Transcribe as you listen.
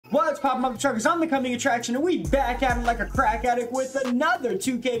What's poppin' up, truckers? I'm the coming attraction, and we back at it like a crack addict with another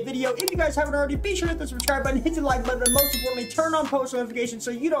 2K video. If you guys haven't already, be sure to hit the subscribe button, hit the like button, and most importantly, turn on post notifications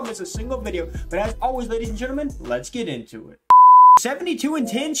so you don't miss a single video. But as always, ladies and gentlemen, let's get into it.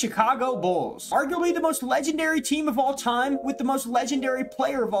 72-10 Chicago Bulls. Arguably the most legendary team of all time with the most legendary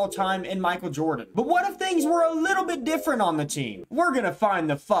player of all time in Michael Jordan. But what if things were a little bit different on the team? We're gonna find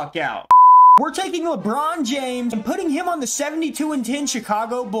the fuck out. We're taking LeBron James and putting him on the 72-10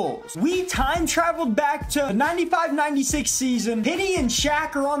 Chicago Bulls. We time traveled back to the 95-96 season. Penny and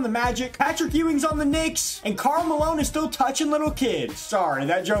Shaq are on the Magic. Patrick Ewing's on the Knicks. And Karl Malone is still touching little kids. Sorry,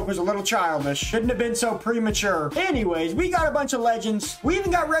 that joke was a little childish. Shouldn't have been so premature. Anyways, we got a bunch of legends. We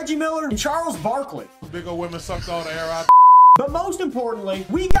even got Reggie Miller and Charles Barkley. Big old women sucked all the air out. But most importantly,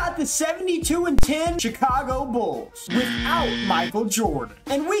 we got the 72-10 Chicago Bulls without Michael Jordan.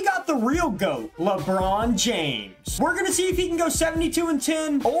 And we got the real GOAT, LeBron James. We're going to see if he can go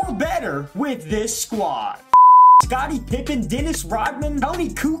 72-10 or better with this squad. Scottie Pippen, Dennis Rodman, Tony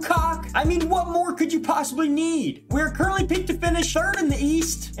Kukoc. I mean, what more could you possibly need? We are currently picked to finish 3rd in the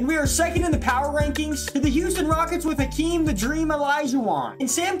East, and we are 2nd in the power rankings to the Houston Rockets with Hakeem the Dream Olajuwon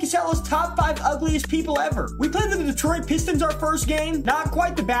and Sam Casella's top 5 ugliest people ever. We played the Detroit Pistons our first game. Not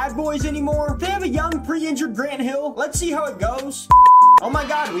quite the bad boys anymore. They have a young, pre-injured Grant Hill. Let's see how it goes. Oh my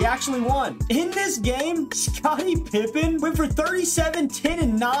god, we actually won. In this game, Scottie Pippen went for 37, 10,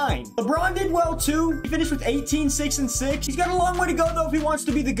 and 9. LeBron did well too. He finished with 18, 6, and 6. He's got a long way to go though if he wants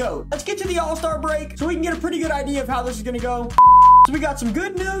to be the GOAT. Let's get to the All-Star break so we can get a pretty good idea of how this is going to go. So we got some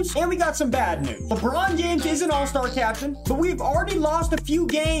good news and we got some bad news. LeBron James is an all-star captain, but we've already lost a few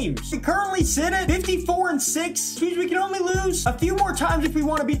games. We currently sit at 54-6, which means we can only lose a few more times if we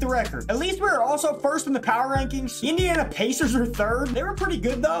want to beat the record. At least we're also 1st in the power rankings. The Indiana Pacers are 3rd. They were pretty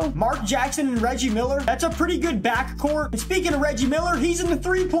good though. Mark Jackson and Reggie Miller. That's a pretty good backcourt. And speaking of Reggie Miller, he's in the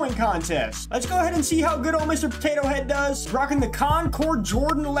 3-point contest. Let's go ahead and see how good old Mr. Potato Head does. Rocking the Concord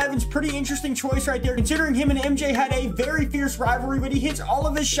Jordan 11's pretty interesting choice right there, considering him and MJ had a very fierce rivalry, but he hits all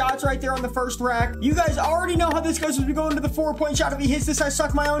of his shots right there on the first rack. You guys already know how this goes as we go into the 4-point shot. If he hits this, I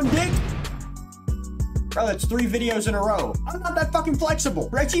suck my own dick. Bro, that's 3 videos in a row. I'm not that fucking flexible.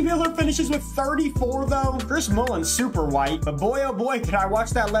 Reggie Miller finishes with 34 though. Chris Mullin's super white, but boy oh boy could I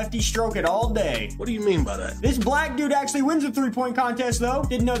watch that lefty stroke it all day. What do you mean by that? This black dude actually wins a 3-point contest though.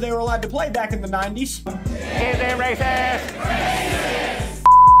 Didn't know they were allowed to play back in the 90s. Is it racist?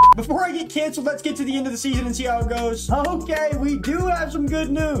 Before I get canceled, let's get to the end of the season and see how it goes. Okay, we do have some good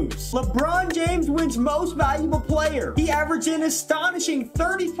news. LeBron James wins most valuable player. He averaged an astonishing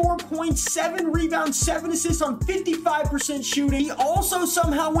 34.7 rebounds, 7 assists on 55% shooting. He also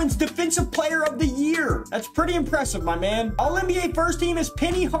somehow wins defensive player of the year. That's pretty impressive, my man. All-NBA first team is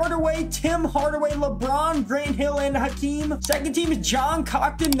Penny Hardaway, Tim Hardaway, LeBron, Grant Hill, and Hakeem. Second team is John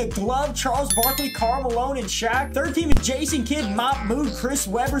Cockton, The Glove, Charles Barkley, Karl Malone, and Shaq. Third team is Jason Kidd, Mop Mood, Chris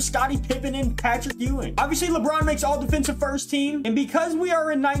Webber, Scottie Pippen, and Patrick Ewing. Obviously, LeBron makes all defensive first team, and because we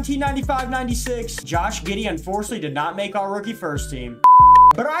are in 1995-96, Josh Giddey unfortunately did not make all rookie first team.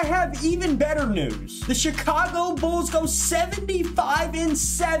 But I have even better news. The Chicago Bulls go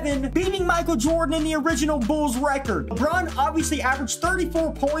 75-7, beating Michael Jordan in the original Bulls record. LeBron obviously averaged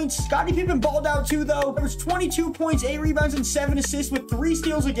 34 points. Scottie Pippen balled out too though. Averaged 22 points, 8 rebounds, and 7 assists with 3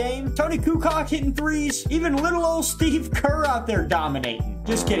 steals a game. Tony Kukoc hitting 3s. Even little old Steve Kerr out there dominating.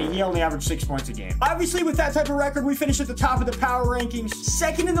 Just kidding, he only averaged 6 points a game. Obviously, with that type of record, we finished at the top of the power rankings.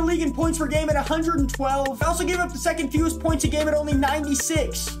 2nd in the league in points per game at 112. We also gave up the 2nd fewest points a game at only 96.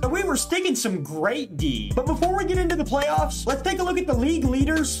 So we were sticking some great D. But before we get into the playoffs, let's take a look at the league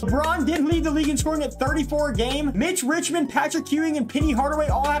leaders. LeBron did lead the league in scoring at 34 a game. Mitch Richmond, Patrick Ewing, and Penny Hardaway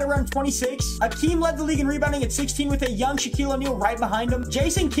all had around 26. Hakeem led the league in rebounding at 16 with a young Shaquille O'Neal right behind him.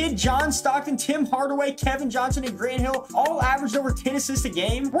 Jason Kidd, John Stockton, Tim Hardaway, Kevin Johnson, and Grant Hill all averaged over 10 assists a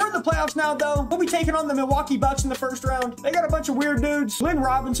game. We're in the playoffs now though. We'll be taking on the Milwaukee Bucks in the first round. They got a bunch of weird dudes. Glenn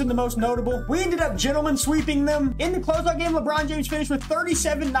Robinson the most notable. We ended up gentlemen sweeping them. In the closeout game, LeBron James finished with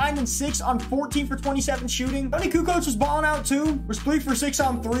 37, 9, and 6 on 14 for 27 shooting. Tony Kukoc was balling out too. Was 3 for 6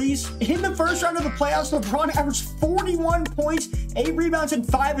 on 3s. In the first round of the playoffs, LeBron averaged 41 points, 8 rebounds, and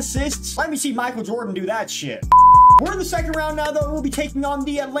 5 assists. Let me see Michael Jordan do that shit. We're in the second round now, though. We'll be taking on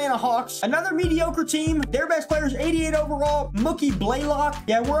the Atlanta Hawks. Another mediocre team. Their best player is 88 overall. Mookie Blaylock.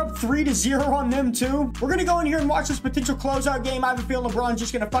 Yeah, we're up 3-0 on them, too. We're going to go in here and watch this potential closeout game. I have a feeling LeBron's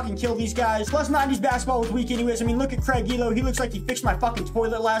just going to fucking kill these guys. Plus, 90s basketball was weak anyways. I mean, look at Craig Elo. He looks like he fixed my fucking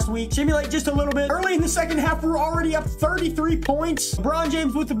toilet last week. Simulate just a little bit. Early in the second half, we're already up 33 points. LeBron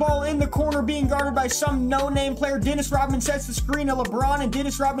James with the ball in the corner being guarded by some no-name player. Dennis Rodman sets the screen to LeBron, and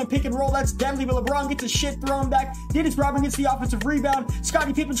Dennis Rodman pick and roll. That's deadly, but LeBron gets his shit thrown back. Dennis Rodman gets the offensive rebound.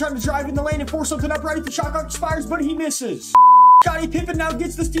 Scottie Pippen trying to drive in the lane and force something up right at the shot clock expires, but he misses. Scottie Pippen now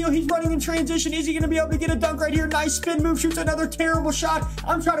gets the steal. He's running in transition. Is he going to be able to get a dunk right here? Nice spin move. Shoots another terrible shot.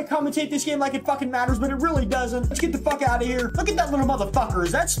 I'm trying to commentate this game like it fucking matters, but it really doesn't. Let's get the fuck out of here. Look at that little motherfucker.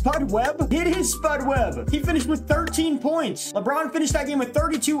 Is that Spud Webb? It is Spud Webb. He finished with 13 points. LeBron finished that game with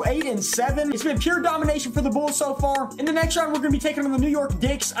 32, 8, and 7. It's been pure domination for the Bulls so far. In the next round, we're going to be taking on the New York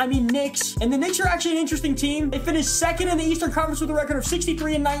Knicks. And the Knicks are actually an interesting team. They finished second in the Eastern Conference with a record of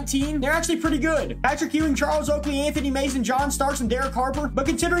 63 and 19. They're actually pretty good. Patrick Ewing, Charles Oakley, Anthony Mason, John Starks, and Derek Harper. But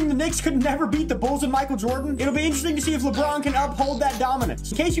considering the Knicks could never beat the Bulls and Michael Jordan, it'll be interesting to see if LeBron can uphold that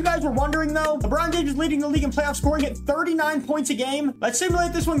dominance. In case you guys were wondering though, LeBron James is leading the league in playoff scoring at 39 points a game. Let's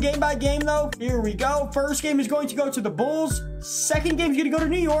simulate this one game by game though. Here we go. First game is going to go to the Bulls. Second game is going to go to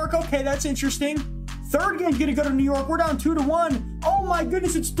New York. Okay, that's interesting. Third game's gonna go to New York. We're down 2-1. Oh my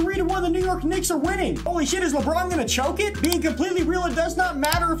goodness, it's 3-1. The New York Knicks are winning. Holy shit, is LeBron gonna choke it? Being completely real, it does not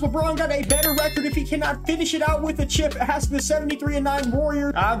matter if LeBron got a better record if he cannot finish it out with a chip. It has to be the 73-9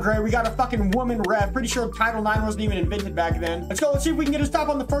 Warriors. Ah, great. We got a fucking woman ref. Pretty sure Title IX wasn't even invented back then. Let's go. Let's see if we can get a stop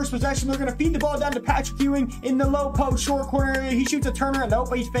on the first possession. They're gonna feed the ball down to Patrick Ewing in the low post short corner area. He shoots a turnaround. Nope,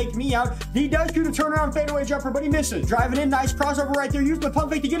 but he's faked me out. He does shoot a turnaround fadeaway jumper, but he misses. Driving in, nice crossover right there. Using the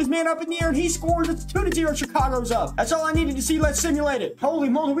pump fake to get his man up in the air, and he scores. It's 2-0 Chicago. Up. That's all I needed to see. Let's simulate it. Holy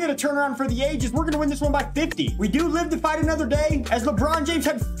moly, we had a turnaround for the ages. We're going to win this one by 50. We do live to fight another day, as LeBron James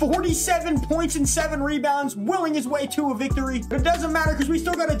had 47 points and 7 rebounds, willing his way to a victory. But it doesn't matter because we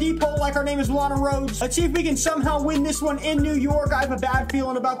still got a deep hole like our name is Lana Rhodes. Let's see if we can somehow win this one in New York. I have a bad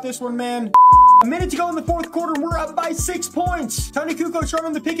feeling about this one, man. A minute to go in the fourth quarter, and we're up by 6 points. Tony Kukoc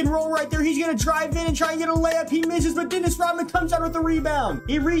running the pick and roll right there. He's going to drive in and try and get a layup. He misses, but Dennis Rodman comes out with the rebound.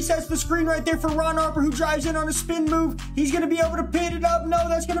 He resets the screen right there for Ron Harper, who drives in on a spin move. He's going to be able to pin it up. No,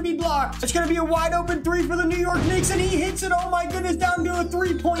 that's going to be blocked. It's going to be a wide open 3 for the New York Knicks, and he hits it. Oh my goodness, down to a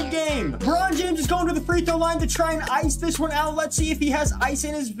 3-point game. LeBron James is going to the free throw line to try and ice this one out. Let's see if he has ice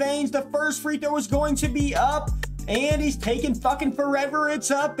in his veins. The first free throw is going to be up. And he's taking fucking forever. It's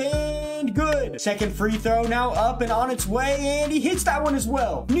up and good. Second free throw now up and on its way, and he hits that one as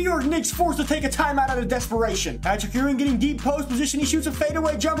well. New York Knicks forced to take a timeout out of desperation. Patrick Ewing getting deep post position. He shoots a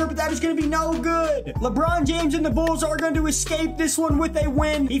fadeaway jumper, but that is going to be no good. LeBron James and the Bulls are going to escape this one with a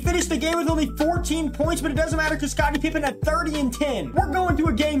win. He finished the game with only 14 points, but it doesn't matter because Scottie Pippen had 30 and 10. We're going to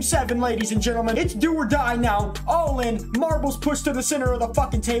a game 7, ladies and gentlemen. It's do or die now. All in. Marbles pushed to the center of the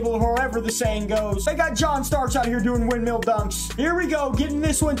fucking table, or however the saying goes. They got John Starks out here doing windmill dunks. Here we go, getting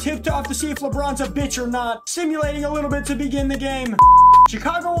this one tipped off to see if LeBron's a bitch or not. Simulating a little bit to begin the game.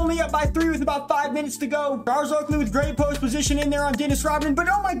 Chicago only up by 3 with about 5 minutes to go. Charles Oakley with great post position in there on Dennis Rodman. But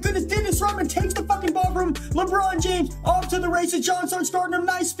oh my goodness, Dennis Rodman takes the fucking ball from LeBron James. Off to the races. John starts starting a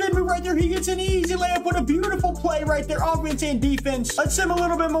nice spin move right there. He gets an easy layup with a beautiful play right there. Offense and defense. Let's sim a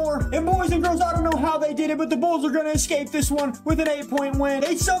little bit more. And boys and girls, I don't know how they did it, but the Bulls are going to escape this one with an 8-point win.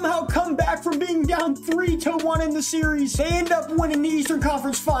 They somehow come back from being down 3-1 in the series. They end up winning the Eastern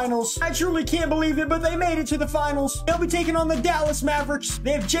Conference Finals. I truly can't believe it, but they made it to the finals. They'll be taking on the Dallas Mavericks.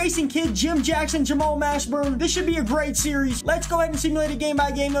 They have Jason Kidd, Jim Jackson, Jamal Mashburn. This should be a great series. Let's go ahead and simulate it game by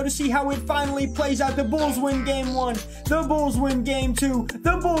game, though, to see how it finally plays out. The Bulls win game 1. The Bulls win game 2.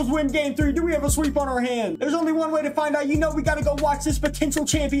 The Bulls win game 3. Do we have a sweep on our hand? There's only one way to find out. You know we got to go watch this potential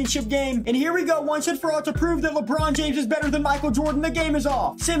championship game. And here we go, once and for all, to prove that LeBron James is better than Michael Jordan. The game is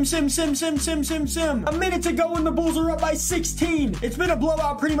off. Sim. A minute to go and the Bulls are up by 16. It's been a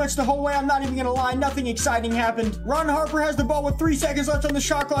blowout pretty much the whole way. I'm not even going to lie. Nothing exciting happened. Ron Harper has the ball with 3 seconds left on the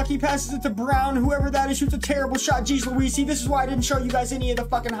shot clock. He passes it to Brown. Whoever that is shoots a terrible shot. Jeez Louise. See, this is why I didn't show you guys any of the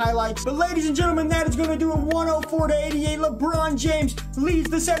fucking highlights. But ladies and gentlemen, that is going to do a 104-88. LeBron James leads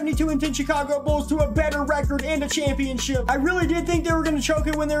the 72-10 Chicago Bulls to a better record and a championship. I really did think they were going to choke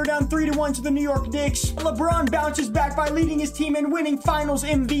it when they were down 3-1 to the New York Knicks. LeBron bounces back by leading his team and winning Finals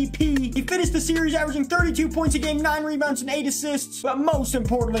MVP. He finished the series averaging 32 points a game, 9 rebounds, and 8 assists. But most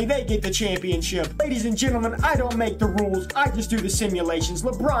importantly, they get the championship. Ladies and gentlemen, I don't make the rules. I just do the simulations.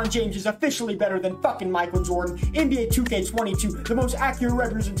 LeBron James is officially better than fucking Michael Jordan. NBA 2K22, the most accurate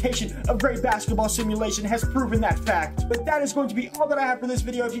representation of great basketball simulation, has proven that fact. But that is going to be all that I have for this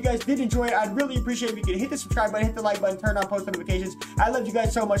video. If you guys did enjoy it, I'd really appreciate if you could hit the subscribe button, hit the like button, turn on post notifications. I love you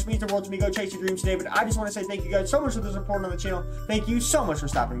guys so much. It means the world to me. Go chase your dreams today. But I just want to say thank you guys so much for the support on the channel. Thank you so much for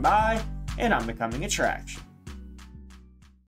stopping by, and I'm becoming attraction.